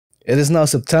It is now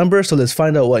September, so let's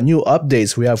find out what new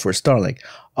updates we have for Starlink.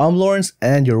 I'm Lawrence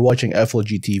and you're watching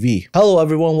FLG TV. Hello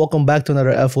everyone, welcome back to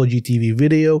another FLG TV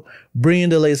video, bringing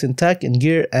the latest in tech and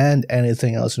gear and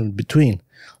anything else in between.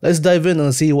 Let's dive in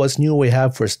and see what's new we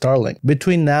have for Starlink.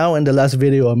 Between now and the last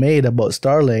video I made about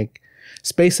Starlink,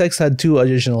 SpaceX had two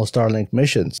additional Starlink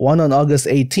missions, one on August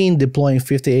 18 deploying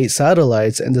 58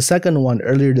 satellites and the second one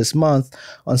earlier this month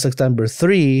on September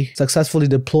 3 successfully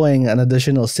deploying an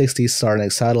additional 60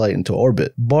 Starlink satellite into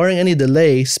orbit. Barring any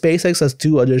delay, SpaceX has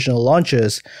two additional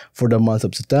launches for the month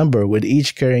of September, with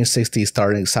each carrying 60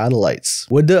 Starlink satellites.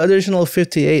 With the additional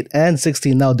 58 and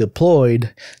 60 now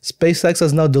deployed, SpaceX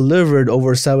has now delivered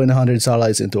over 700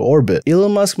 satellites into orbit.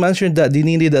 Elon Musk mentioned that they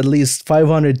needed at least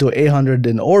 500 to 800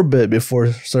 in orbit before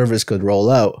service could roll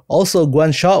out. Also,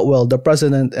 Gwen Shotwell, the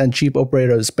president and chief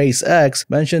operator of SpaceX,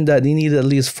 mentioned that they needed at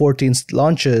least 14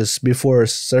 launches before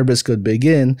service could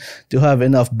begin to have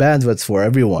enough bandwidth for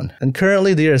everyone. And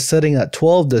currently they are sitting at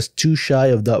 12, that's too shy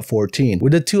of that 14.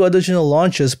 With the two additional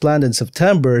launches planned in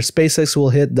September, SpaceX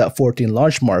will hit that 14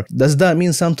 launch mark. Does that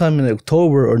mean sometime in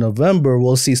October or November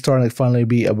we'll see Starlink finally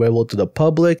be available to the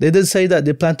public? They did say that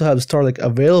they plan to have Starlink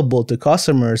available to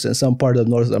customers in some part of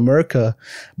North America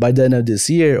by the end of this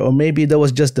year, or maybe that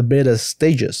was just the beta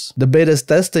stages. The beta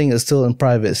testing is still in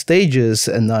private stages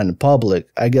and not in public.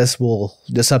 I guess we'll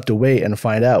just have to wait and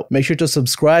find out. Make sure to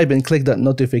subscribe and click that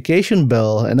notification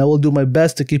bell, and I will do my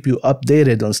best to keep you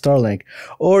updated on Starlink,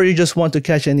 or you just want to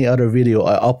catch any other video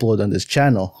I upload on this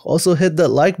channel. Also hit that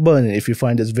like button if you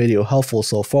find this video helpful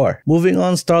so far. Moving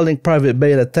on, Starlink private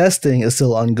beta testing is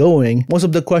still ongoing. Most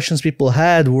of the questions people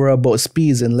had were about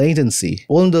speeds and latency.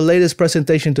 Well, in the latest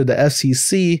presentation to the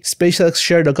FCC, SpaceX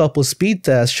shared a couple speed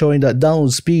tests showing that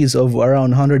download speeds of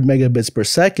around 100 megabits per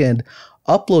second,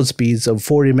 upload speeds of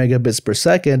 40 megabits per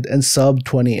second, and sub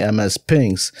 20 ms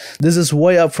pings. This is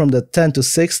way up from the 10 to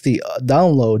 60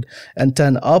 download and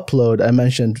 10 upload I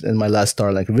mentioned in my last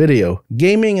Starlink video.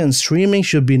 Gaming and streaming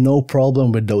should be no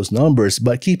problem with those numbers,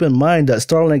 but keep in mind that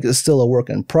Starlink is still a work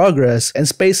in progress and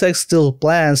SpaceX still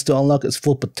plans to unlock its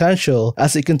full potential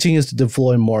as it continues to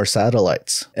deploy more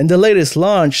satellites. In the latest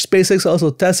launch, SpaceX also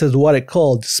tested what it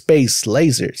called space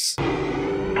lasers.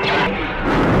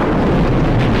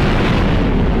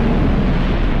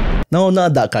 No,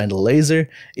 not that kind of laser.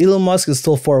 Elon Musk is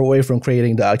still far away from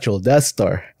creating the actual Death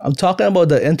Star. I'm talking about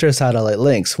the inter-satellite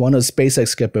links, one of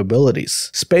SpaceX capabilities.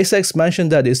 SpaceX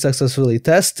mentioned that it successfully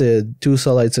tested two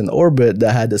satellites in orbit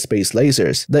that had the space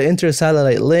lasers. The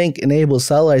inter-satellite link enables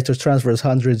satellites to transfer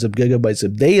hundreds of gigabytes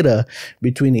of data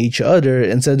between each other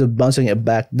instead of bouncing it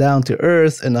back down to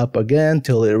Earth and up again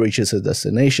till it reaches its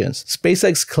destinations.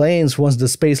 SpaceX claims once the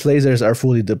space lasers are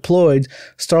fully deployed,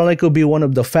 Starlink will be one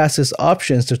of the fastest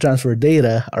options to transfer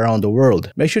data around the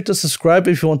world. Make sure to subscribe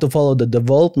if you want to follow the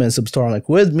developments of Starlink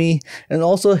with me, and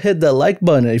also hit that like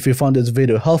button if you found this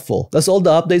video helpful. That's all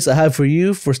the updates I have for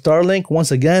you for Starlink. Once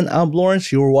again, I'm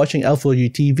Lawrence, you were watching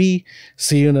FLG TV.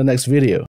 See you in the next video.